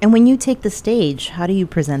 And when you take the stage, how do you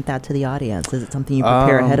present that to the audience? Is it something you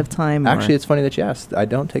prepare ahead of time? Actually, it's funny that you asked. I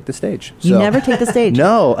don't take the stage. You never take the stage?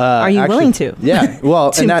 No. Are you willing to? Yeah.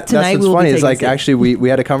 Well, and that's what's funny is like actually we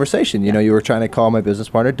had a conversation. You were trying to call my business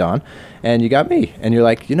partner, Don, and you got me. And you're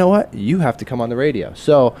like, you know what? You have to come on the radio.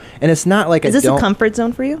 So, and it's not like Is this a comfort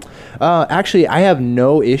zone for you? Actually, I have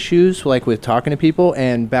no issues like with talking to people.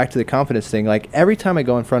 And back to the confidence thing, like every time I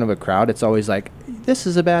go in front of a crowd, it's always like, this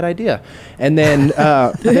is a bad idea. And then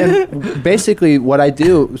then basically what I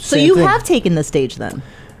do. So you have taken the stage then?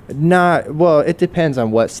 Well, it depends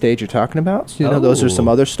on what stage you're talking about. So, those are some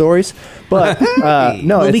other stories. But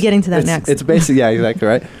no, we'll be getting to that next. It's basically, yeah, exactly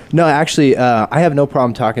right. No, actually, I have no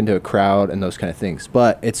problem talking to a crowd and those kind of things.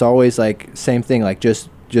 But it's always like same thing, like just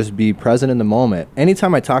be present in the moment.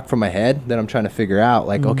 Anytime I talk from my head, then I'm trying to figure out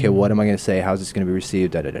like, okay, what am I going to say? How's this going to be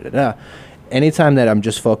received? Da da da da da. Anytime that I'm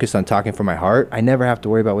just focused on talking from my heart, I never have to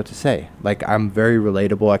worry about what to say. Like, I'm very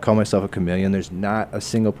relatable. I call myself a chameleon. There's not a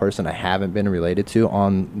single person I haven't been related to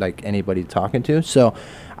on, like, anybody talking to. So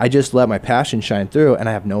I just let my passion shine through, and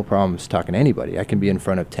I have no problems talking to anybody. I can be in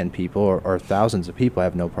front of 10 people or thousands of people. I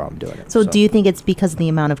have no problem doing it. So do you think it's because of the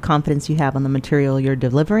amount of confidence you have on the material you're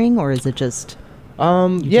delivering, or is it just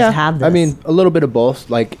just have this? I mean, a little bit of both.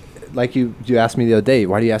 Like you asked me the other day,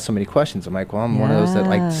 why do you ask so many questions? I'm like, well, I'm one of those that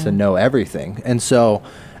likes to know everything. And so...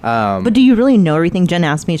 but do you really know everything? Jen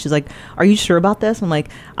asked me, she's like, are you sure about this? I'm like,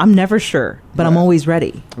 I'm never sure, but I'm always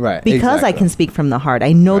ready. Right. Because I can speak from the heart.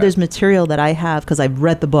 I know there's material that I have because I've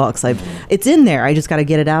read the books. It's in there. I just got to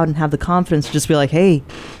get it out and have the confidence to just be like, hey,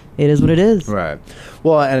 it is what it is. Right.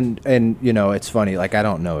 Well, and you know, it's funny. Like, I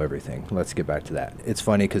don't know everything. Let's get back to that. It's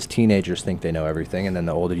funny because teenagers think they know everything, and then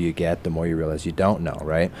the older you get, the more you realize you don't know,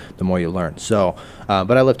 right? The more you learn. So,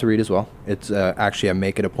 but I love to read as well. It's actually, I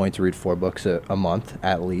make it a point to read 4 books a month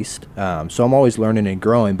at least. So I'm always learning and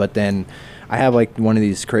growing, but then I have like one of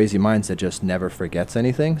these crazy minds that just never forgets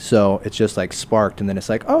anything. So it's just like sparked, and then it's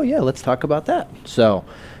like, oh yeah, let's talk about that. So,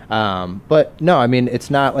 but no, I mean,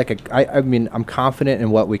 it's not like I mean, I'm confident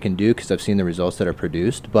in what we can do because I've seen the results that are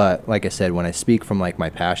produced. But like I said, when I speak from like my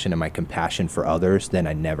passion and my compassion for others, then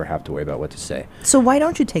I never have to worry about what to say. So why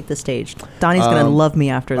don't you take the stage? Donnie's going to love me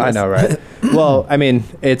after this. I know, right? Well, I mean,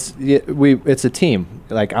 it's a team.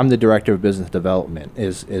 Like, I'm the director of business development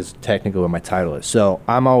is technically what my title is. So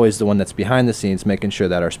I'm always the one that's behind the scenes, making sure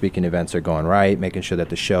that our speaking events are going right, making sure that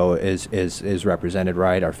the show is represented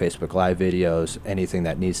right, our Facebook Live videos, anything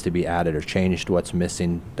that needs to be added or changed, what's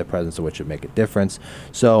missing, the presence of which would make a difference.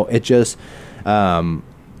 So it just,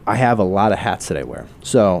 I have a lot of hats that I wear.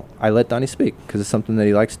 So I let Donnie speak because it's something that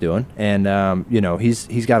he likes doing. And, you know,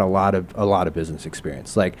 he's got a lot of business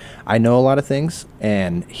experience. Like, I know a lot of things,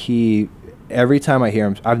 and every time I hear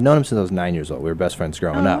him, I've known him since I was 9 years old. We were best friends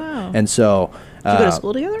growing up. Wow. And so... Did you go to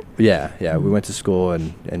school together? Yeah. We went to school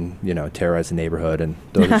and you know, terrorized the neighborhood, and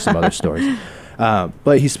those are some other stories.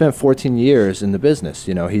 But he spent 14 years in the business.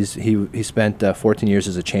 You know, he spent 14 years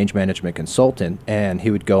as a change management consultant, and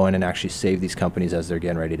he would go in and actually save these companies as they're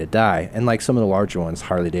getting ready to die. And like some of the larger ones,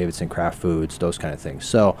 Harley-Davidson, Kraft Foods, those kind of things.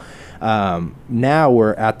 So now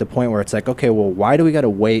we're at the point where it's like, okay, well, why do we got to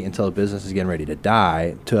wait until the business is getting ready to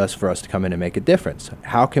die for us to come in and make a difference?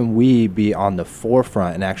 How can we be on the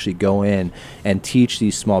forefront and actually go in and teach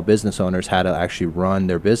these small business owners how to actually run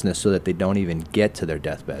their business so that they don't even get to their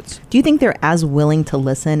deathbeds? Do you think they're as willing to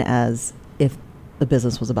listen as if the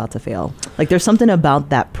business was about to fail? Like, there's something about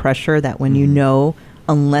that pressure that when you know,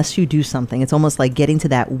 unless you do something, it's almost like getting to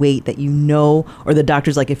that weight that you know, or the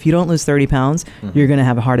doctor's like, if you don't lose 30 pounds, you're going to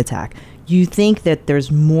have a heart attack. You think that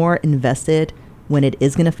there's more invested when it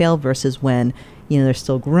is going to fail versus when, you know, they're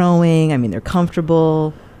still growing? I mean, they're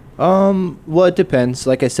comfortable. Well, it depends.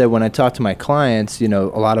 Like I said, when I talk to my clients, you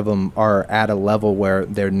know, a lot of them are at a level where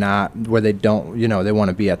they don't, you know, they want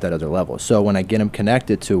to be at that other level. So when I get them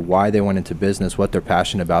connected to why they went into business, what they're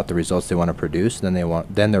passionate about, the results they want to produce, then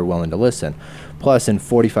they're willing to listen. Plus, in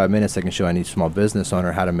 45 minutes, I can show any small business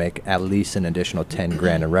owner how to make at least an additional 10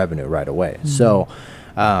 grand in revenue right away. Mm-hmm. So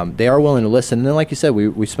they are willing to listen. And then, like you said,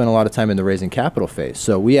 we spent a lot of time in the raising capital phase.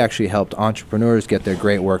 So we actually helped entrepreneurs get their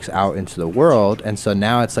great works out into the world. And so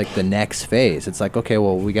now it's like the next phase. It's like, okay,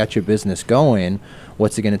 well, we got your business going.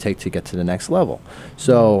 What's it going to take to get to the next level?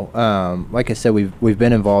 So, like I said, we've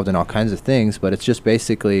been involved in all kinds of things, but it's just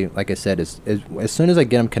basically, like I said, as soon as I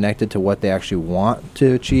get them connected to what they actually want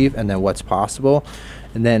to achieve and then what's possible,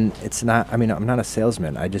 and then it's not, I mean, I'm not a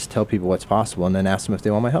salesman. I just tell people what's possible and then ask them if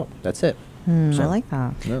they want my help. That's it. I like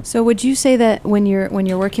that. Yeah. So would you say that when you're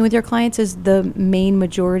working with your clients, is the main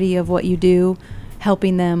majority of what you do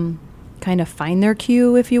helping them kind of find their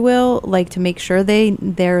cue, if you will, like to make sure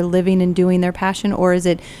they're living and doing their passion, or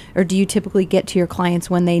do you typically get to your clients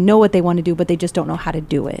when they know what they want to do but they just don't know how to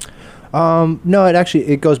do it? No,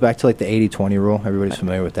 it goes back to like the 80-20 rule. Everybody's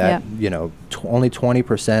familiar with that. Yeah. You know, only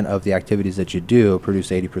 20% of the activities that you do produce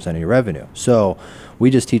 80% of your revenue. So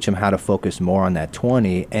we just teach them how to focus more on that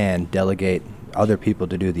 20 and delegate other people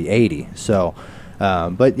to do the 80. So,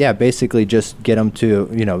 but yeah, basically just get them to,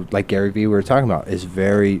 you know, like Gary Vee we were talking about is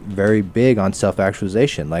very, very big on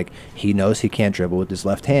self-actualization. Like, he knows he can't dribble with his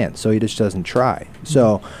left hand, so he just doesn't try.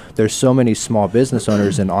 So there's so many small business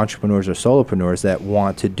owners and entrepreneurs or solopreneurs that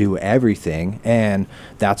want to do everything, and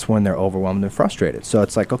that's when they're overwhelmed and frustrated. So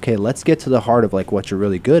it's like, okay, let's get to the heart of like what you're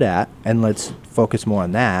really good at, and let's focus more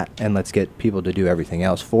on that, and let's get people to do everything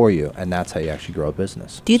else for you, and that's how you actually grow a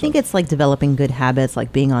business. Do you think it's like developing good habits,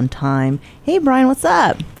 like being on time? Hey, Brian, what's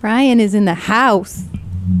up? Brian is in the house.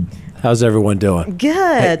 How's everyone doing? Good.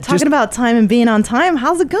 Hey, Talking about time and being on time.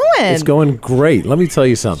 How's it going? It's going great. Let me tell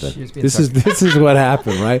you something. This is what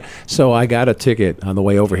happened, right? So I got a ticket on the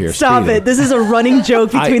way over here. Stop it. This is a running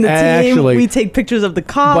joke between the team. Actually, we take pictures of the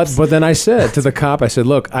cops. But then I said to the cop, I said,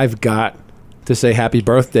 look, I've got to say happy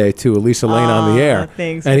birthday to Elisa Lane on the air.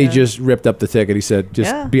 Thanks, and he just ripped up the ticket. He said,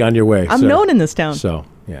 just be on your way. I'm known in this town. So,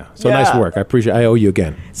 yeah. So nice work. I appreciate it. I owe you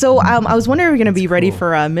again. So I was wondering if we're going to be ready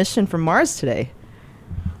for a mission from Mars today.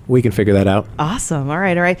 We can figure that out. Awesome. All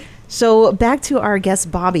right. So back to our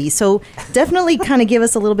guest, Bobby. So definitely kind of give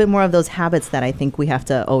us a little bit more of those habits that I think we have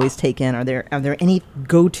to always take in. Are there any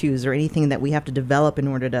go-tos or anything that we have to develop in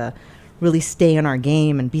order to really stay in our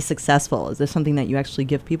game and be successful? Is there something that you actually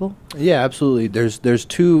give people? Yeah, absolutely. There's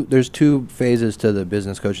two phases to the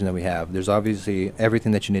business coaching that we have. There's obviously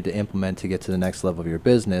everything that you need to implement to get to the next level of your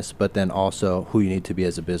business, but then also who you need to be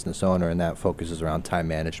as a business owner, and that focuses around time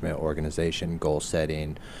management, organization, goal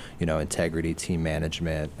setting, integrity, team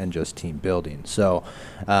management, and just team building. So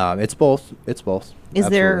it's both. Is absolutely.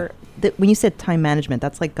 There, when you said time management,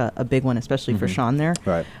 that's like a big one, especially for Sean there.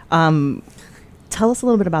 Right. Tell us a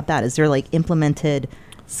little bit about that. Is there like implemented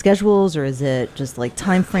schedules, or is it just like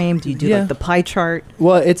time frame? Do you do like the pie chart?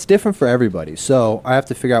 Well, it's different for everybody. So I have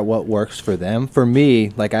to figure out what works for them. For me,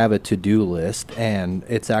 like I have a to-do list, and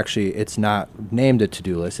it's not named a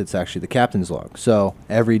to-do list. It's actually the captain's log. So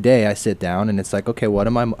every day I sit down and it's like, okay, what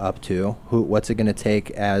am I up to? What's it going to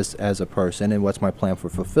take as a person, and what's my plan for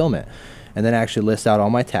fulfillment? And then I actually list out all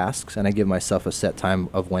my tasks, and I give myself a set time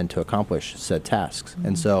of when to accomplish said tasks.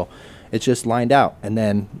 And so it's just lined out. And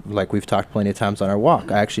then, like we've talked plenty of times on our walk,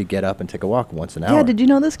 I actually get up and take a walk once an hour. Yeah, did you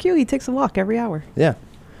know this, Q? He takes a walk every hour. Yeah.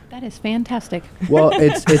 That is fantastic. Well,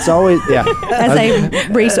 it's always, yeah. As I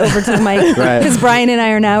race over to the mic, because Brian and I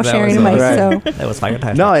are now sharing a mic. So That was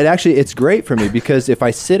fantastic. No, it's great for me, because if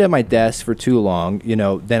I sit at my desk for too long,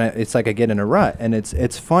 then it's like I get in a rut. And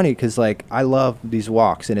it's funny because like I love these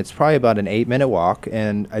walks, and it's probably about an 8-minute walk,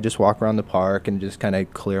 and I just walk around the park and just kind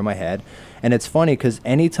of clear my head. And it's funny because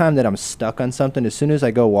anytime that I'm stuck on something, as soon as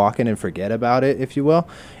I go walking and forget about it, if you will,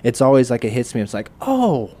 it's always like it hits me. It's like,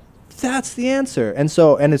 oh, that's the answer.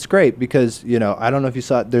 And it's great because, I don't know if you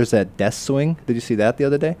saw it, there's that desk swing. Did you see that the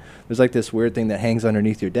other day? There's like this weird thing that hangs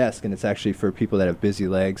underneath your desk, and it's actually for people that have busy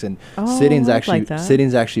legs, and sitting's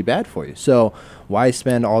actually bad for you. So why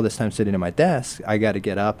spend all this time sitting at my desk? I got to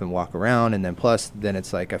get up and walk around, and then plus then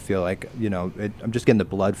it's like I feel like, I'm just getting the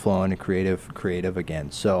blood flowing and creative again.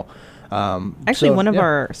 So actually, one of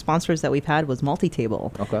our sponsors that we've had was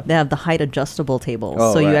Multi-Table. Okay. They have the height adjustable tables.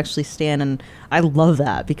 Oh, so you right. actually stand, and I love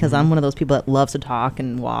that because I'm one of those people that loves to talk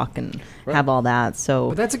and walk and have all that. So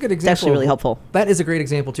But that's a good example. It's actually really helpful. That is a great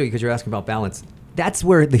example, too, because you're asking about balance. That's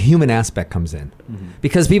where the human aspect comes in.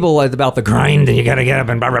 Because people are about the grind and you got to get up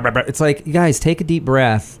and blah, blah, blah, blah. It's like, you guys, take a deep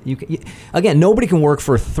breath. Again, nobody can work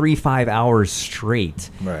for 3-5 hours straight.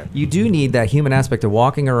 Right. You do need that human aspect of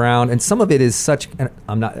walking around, and some of it is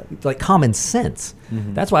like common sense.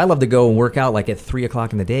 That's why I love to go and work out like at 3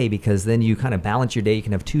 o'clock in the day, because then you kind of balance your day. You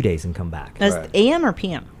can have 2 days and come back. That's AM or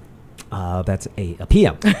PM? That's a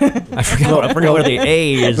PM. I forgot where the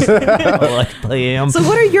A is. Like PM. So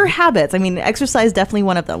what are your habits? I mean, exercise definitely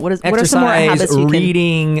one of them. What are some more habits you can...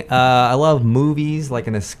 reading. I love movies, like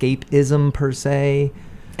an escapism per se.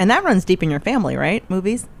 And that runs deep in your family, right?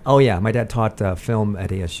 Movies? Oh, yeah. My dad taught film at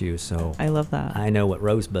ASU, so... I love that. I know what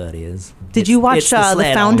Rosebud is. Did you watch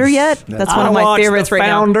The Founder yet? That's one of my favorites right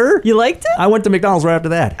now. Founder. You liked it? I went to McDonald's right after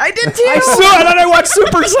that. I did too! I saw it and I watched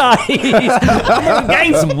Super Size. I'm going to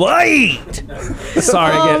gain some weight.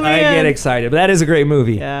 Sorry, I get excited. But that is a great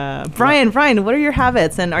movie. Yeah. Brian, what are your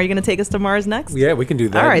habits? And are you going to take us to Mars next? Yeah, we can do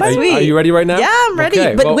that. All right, sweet. Are you ready right now? Yeah, I'm ready.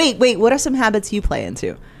 Okay, But wait. What are some habits you play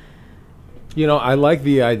into? I like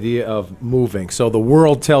the idea of moving. So the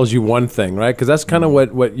world tells you one thing, right? Because that's kind of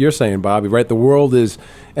what you're saying, Bobby, right? The world is,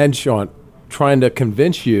 and Sean, trying to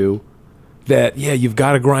convince you that, you've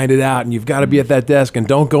got to grind it out and you've got to be at that desk and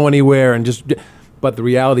don't go anywhere and just... But the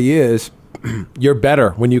reality is, you're better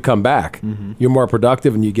when you come back. You're more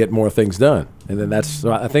productive and you get more things done. And then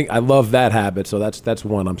so I think I love that habit. So that's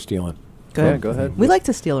one I'm stealing. Good. Yeah, go ahead. We like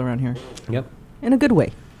to steal around here. Yep. In a good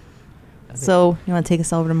way. So, you want to take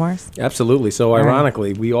us over to Mars? Absolutely. So,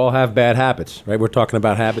 ironically, we all have bad habits, right? We're talking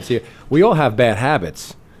about habits here. We all have bad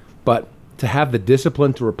habits, but to have the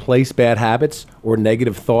discipline to replace bad habits or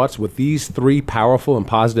negative thoughts with these 3 powerful and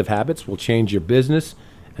positive habits will change your business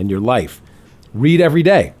and your life. Read every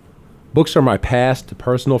day. Books are my path to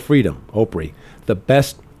personal freedom. Oprah.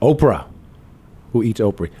 Oprah. Who eats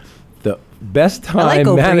Oprah? The best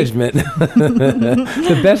time management.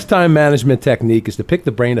 The best time management technique is to pick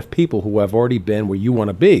the brain of people who have already been where you want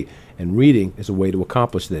to be, and reading is a way to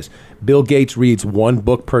accomplish this. Bill Gates reads 1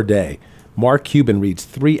 book per day. Mark Cuban reads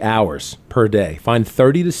 3 hours per day. Find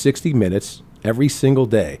 30 to 60 minutes every single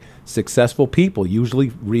day. Successful people usually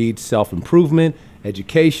read self-improvement,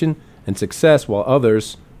 education, and success, while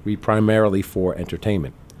others read primarily for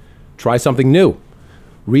entertainment. Try something new.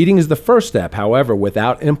 Reading is the first step. However,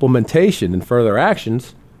 without implementation and further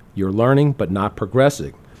actions, you're learning but not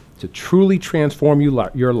progressing. To truly transform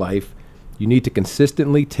your life, you need to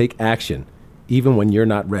consistently take action, even when you're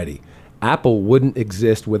not ready. Apple wouldn't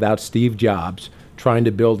exist without Steve Jobs trying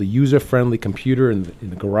to build a user-friendly computer in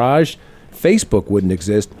the garage. Facebook wouldn't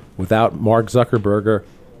exist without Mark Zuckerberg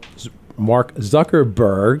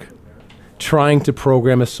trying to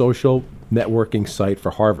program a social networking site for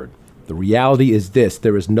Harvard. The reality is this: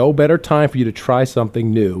 there is no better time for you to try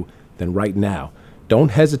something new than right now. Don't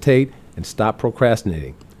hesitate and stop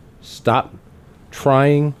procrastinating. Start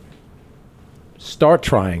trying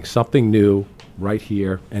something new right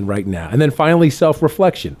here and right now. And then finally,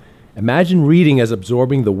 self-reflection. Imagine reading as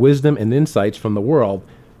absorbing the wisdom and insights from the world,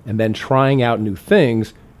 and then trying out new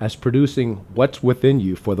things as producing what's within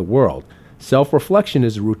you for the world. Self-reflection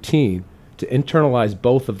is a routine to internalize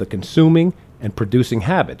both of the consuming and producing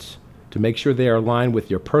habits to make sure they are aligned with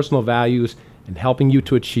your personal values and helping you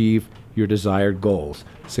to achieve your desired goals.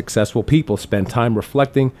 Successful people spend time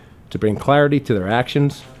reflecting to bring clarity to their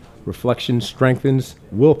actions. Reflection strengthens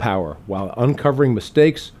willpower while uncovering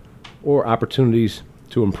mistakes or opportunities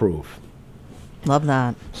to improve. Love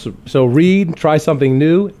that. So read, try something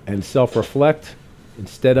new, and self-reflect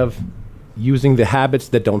instead of using the habits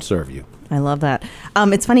that don't serve you. I love that.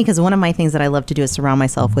 It's funny because one of my things that I love to do is surround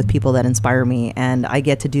myself with people that inspire me, and I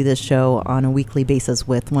get to do this show on a weekly basis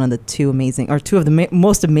with one of the two of the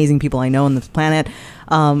most amazing people I know on this planet,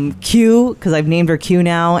 Q, because I've named her Q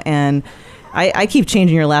now, and I keep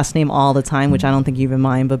changing your last name all the time, which I don't think you even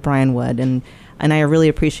mind, but Brian Wood, and I really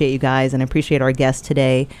appreciate you guys, and I appreciate our guest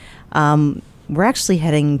today. We're actually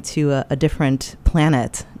heading to a different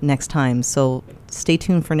planet next time, so stay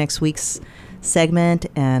tuned for next week's segment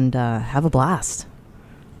and have a blast.